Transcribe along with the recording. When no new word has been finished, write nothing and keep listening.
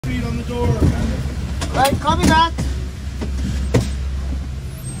the door. Right, copy that.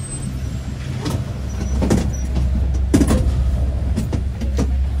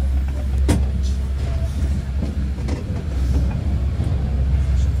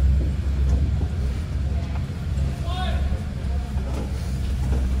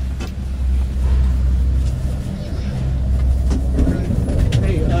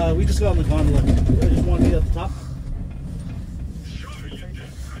 We just got on the gondola. I just want to be at the top.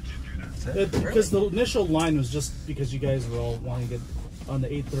 Because the initial line was just because you guys were all wanting to get on the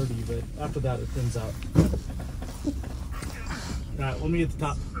 8:30, but after that it thins out. Alright, let me at the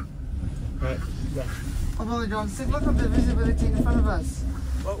top. Alright, go. Oh my god, see, look at the visibility in front of us.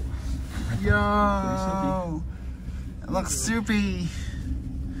 Whoa. Yo! It looks soupy.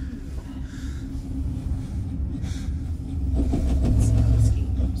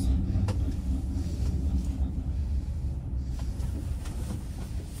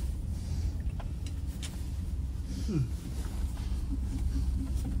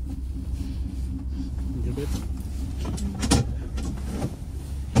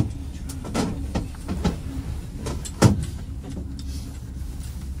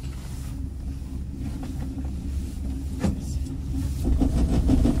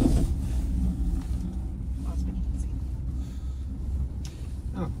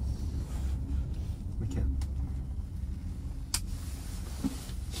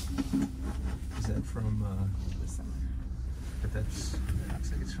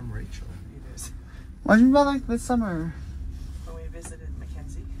 What do you mean like this summer? When we visited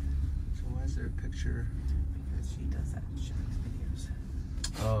Mackenzie. So why is there a picture? Because she does that. She makes videos.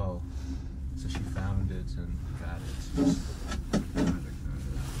 Oh, so she found it and got it.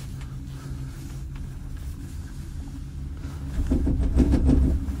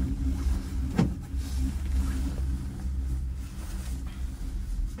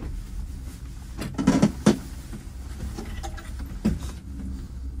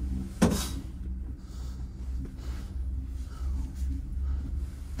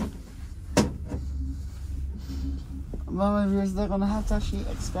 Well, my viewers, they're gonna have to actually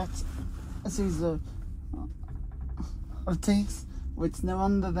expect a series of takes with no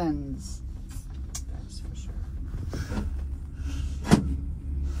underbends. That's for sure.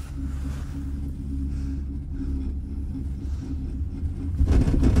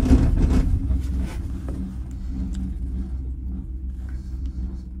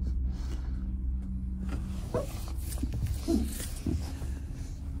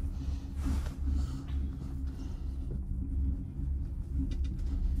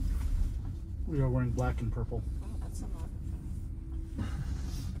 We are wearing black and purple. Oh, that's a lot.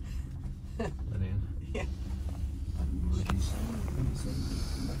 Lynn. Yeah.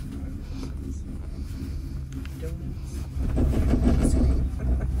 Donuts.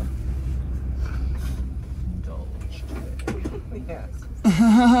 Indulged. Yes.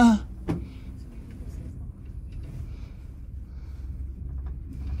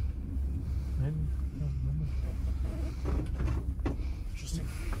 Interesting.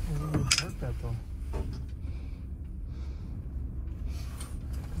 Hurt that though.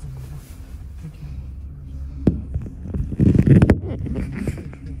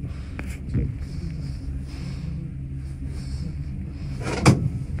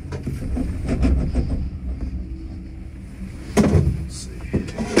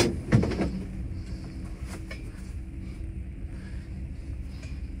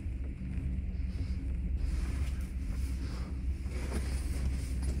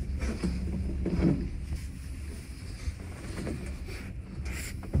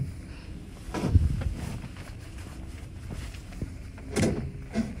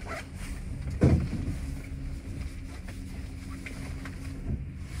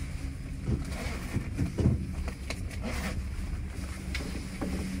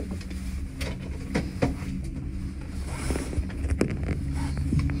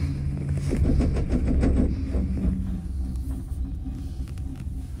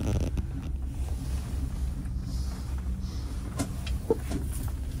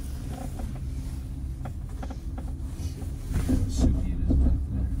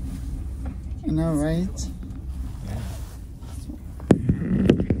 You know, right? Yeah.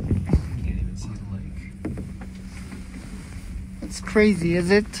 Can't even see the lake. It's crazy,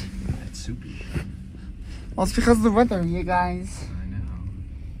 is it? It's soupy. Well, it's because of the weather, you guys. I know.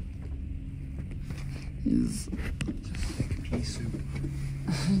 Is Just pea soup.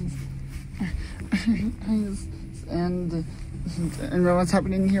 and what's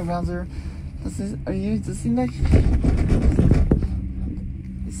happening here, Bowser? Does it seem like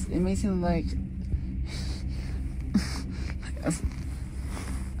it may seem like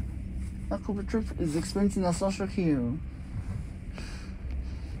that Cooper Troop is experiencing a social cue.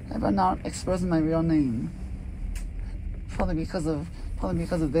 How about not exposing my real name? Probably because of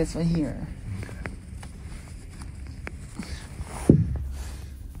this right here.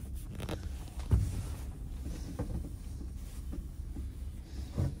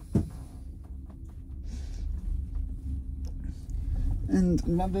 And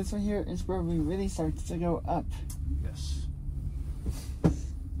now this right here is where we really start to go up. Yes.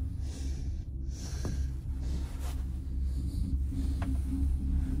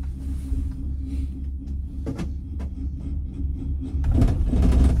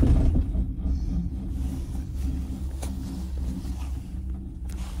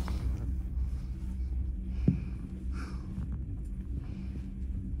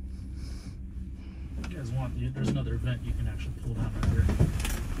 If you guys want, there's another vent you can actually pull down right here.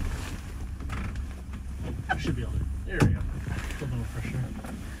 I should be able to. There we go. A little pressure.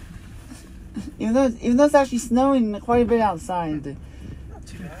 Even though it's actually snowing quite a bit outside. Not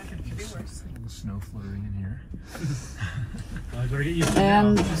too bad. It could be worse. A little snow flurry in here. I better get used to it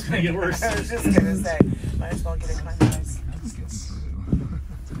And- now. It's gonna get worse. I was just gonna say, might as well get it climatized. That's getting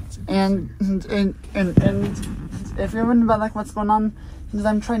through. That's And if you're wondering about like what's going on, because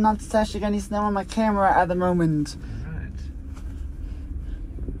I'm trying not to actually get any snow on my camera at the moment. Right.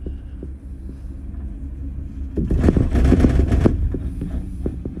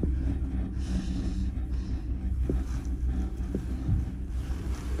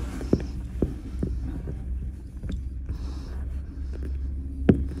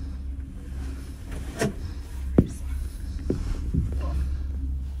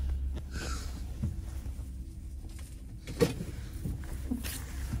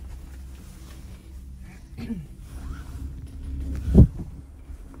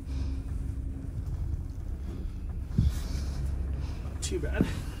 Too bad.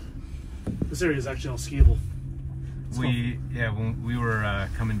 This area is actually all skiable. When we were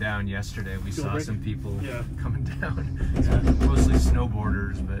coming down yesterday, we saw break? some people Yeah. coming down. Yeah. Mostly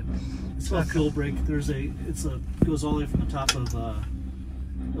snowboarders, but It's called Fuel Break. Goes all the way from the top of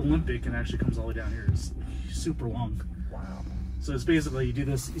Olympic and actually comes all the way down here. It's super long. Wow. So it's basically you do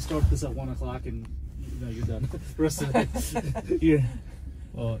this. You start this at 1 o'clock and you're done. The rest of the day, you're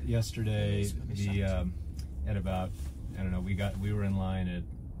well, yesterday at about we were in line at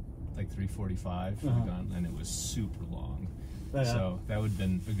like 3:45 for the gauntlet, and it was super long. Oh, yeah. So that would have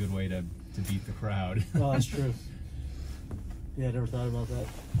been a good way to beat the crowd. Oh, that's true. Yeah, I never thought about that.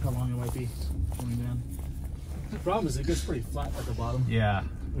 How long it might be going down. The problem is it gets pretty flat at the bottom. Yeah.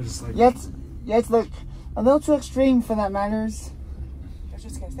 It's just like It's like a little too extreme for that matters. I was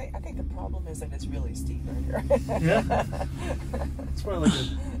just gonna say, I think the problem is that it's really steep right here. Yeah. It's probably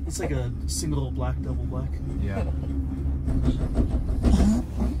like a single black, double black. Yeah.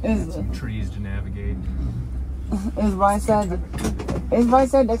 Some trees to navigate. Is why I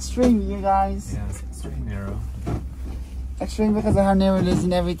said extreme, you guys. Yeah, it's pretty narrow. Extreme because of how narrow it is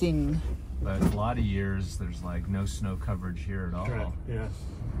and everything. But a lot of years there's like no snow coverage here at all. Correct. Yeah.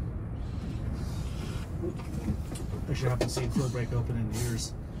 Actually, I haven't seen Fuel Break open in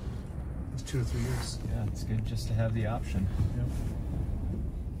years. It's 2 or 3 years. Yeah, it's good just to have the option. Yep.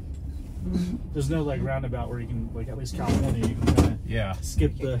 There's no like roundabout where you can, like at least California, you can kind of Yeah.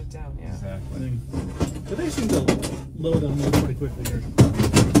 skip Kick the it down, yeah. Exactly. thing. But they seem to load and move pretty quickly here.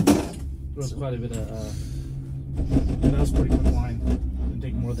 There was quite a bit of, that was a pretty quick line. Didn't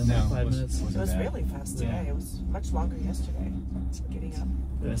take more than like 5 minutes. It was really fast today. Yeah. It was much longer yesterday. Getting up.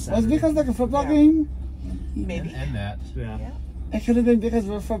 Was it because like a football Yeah. game? Maybe. And that. Yeah. Yeah. It could have been because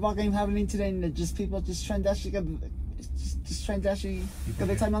of a football game happening today and people just trying to actually get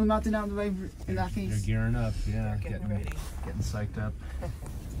the time on the mountain out of the way in that You're case. gearing up, yeah. Getting ready. Getting psyched up.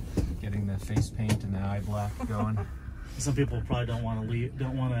 Getting the face paint and the eye black going. Some people probably don't want to leave,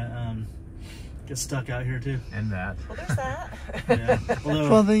 get stuck out here too. And that. Well, there's that. Yeah. Although,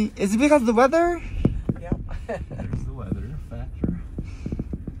 Well, is it because of the weather? Yep. There's the weather factor.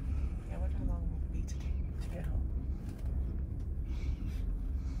 Yeah, I wonder how long we'll be to get home.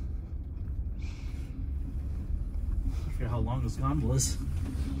 I forget how long this gondola is.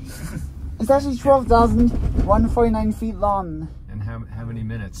 It's actually 12,149 feet long. And how many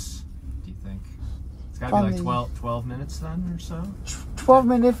minutes do you think? It's got to be like 12 minutes then or so? 12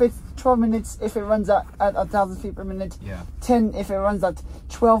 minutes if it runs at 1,000 feet per minute. Yeah. 10 if it runs at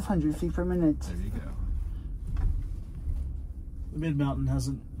 1,200 feet per minute. There you go. The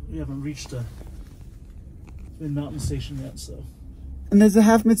mid-mountain we haven't reached a mid-mountain station yet, so. And there's a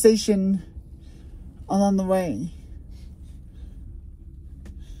half mid station along the way.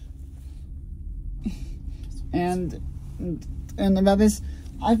 And about this,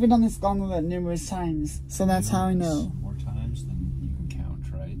 I've been on this gondola numerous times, so that's how I know. More times than you can count,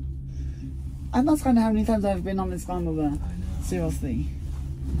 right? I'm not trying to how many times I've been on this gondola. I know. Seriously.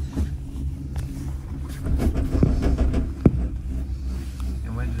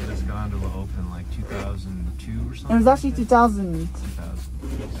 And when did this gondola open? Like 2002 or something? It was actually 2000. 2000.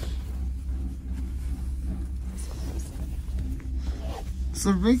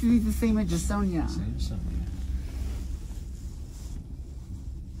 So basically the same as Estonia. Same song.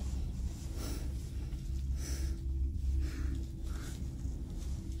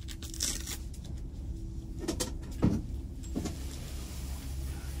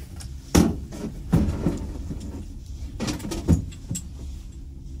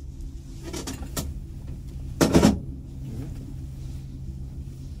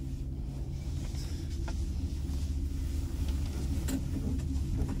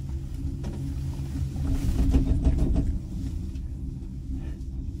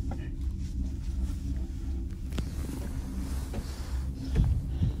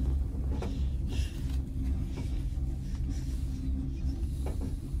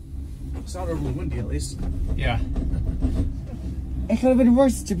 It's not overly windy, at least. Yeah. It could have been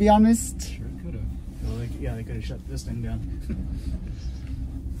worse, to be honest. Sure could have. Well, yeah, they could have shut this thing down.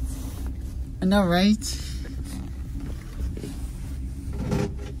 I know, right?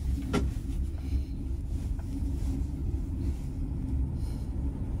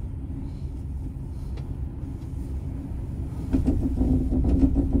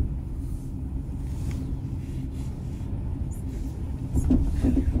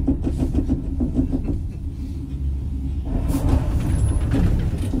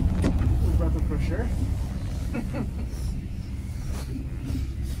 Breath of fresh air.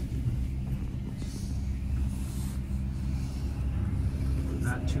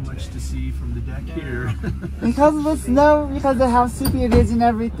 Not too much to see from the deck here. Because of the snow, because of how soupy it is and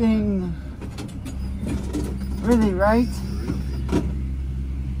everything. Really, right? It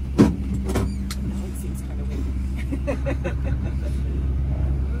seems kind of windy.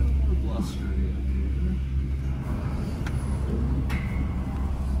 Blustery up here.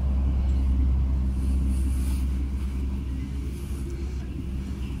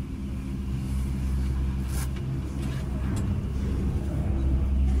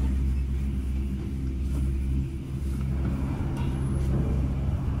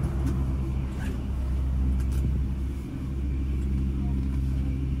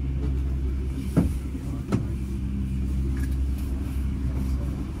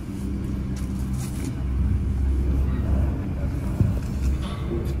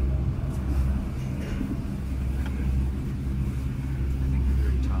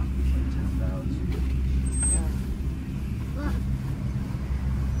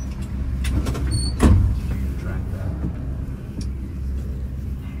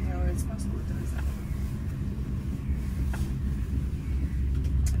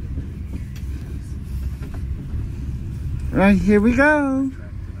 Right, here we go.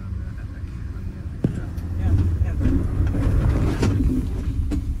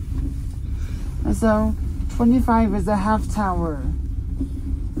 So, 25 is a half tower.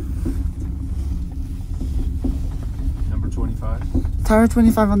 Number 25? Tower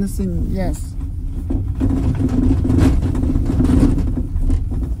 25 on the scene, yes.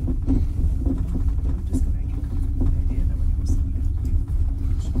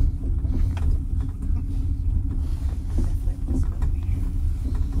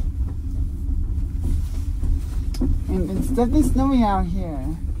 And it's definitely snowy out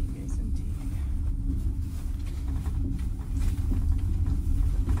here.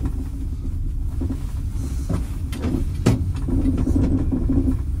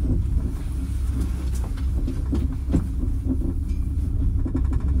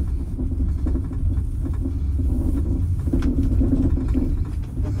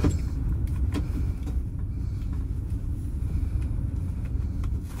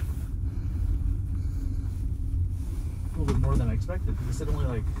 Expected. They said only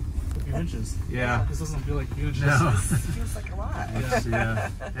like a few inches. Yeah. This doesn't feel like a few inches. No. It feels like a lot.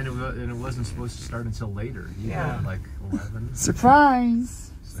 Yeah. And it wasn't supposed to start until later. Yeah. Like 11. Surprise!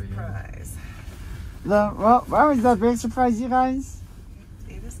 So, yeah. Surprise. Well, was that a big surprise, you guys?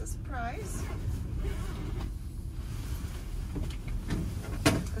 It is a surprise.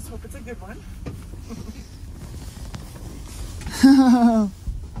 Let's hope it's a good one.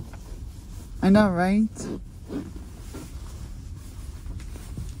 I know, right?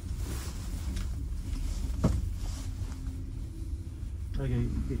 I gotta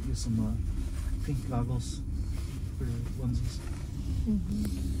get you some pink goggles for onesies.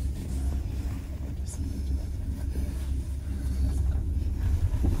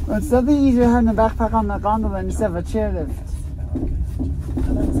 Well, it's definitely easier having a backpack on the gondola instead of a chairlift.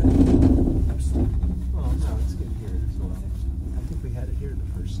 Oh, no, it's good here as well. I think we had it here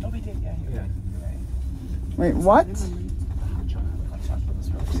the first. Oh, we did, yeah. Yeah. Wait, what? Hot chocolate was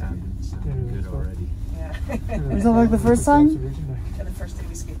really Sounded good already. Yeah. Was that like the first time? And the first day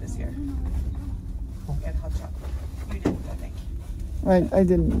we skied this year. We had hot chocolate. You didn't, I think. Right, I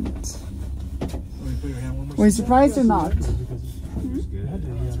didn't. Let me put your hand one more Were you surprised or not? It was good.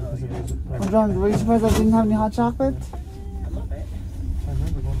 Well, John, were you surprised I didn't have any hot chocolate? A little bit.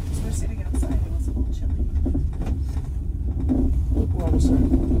 Because we were sitting outside, it was a little chilly. We're almost there.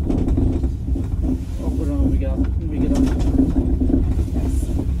 Oh, put it on when we get up. Yes.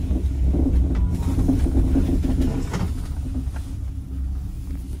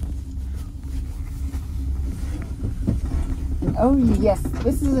 Oh yes,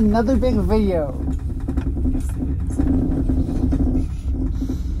 this is another big video.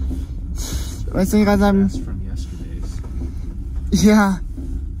 Right, so you guys, That's from yesterday's. yeah.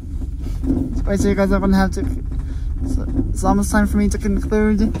 Right, so you guys are gonna have to. So it's almost time for me to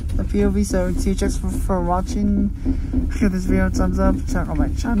conclude the POV. So see you guys for watching. Give this video a thumbs up. Check out my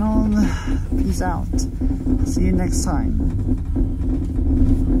channel. Peace out. See you next time.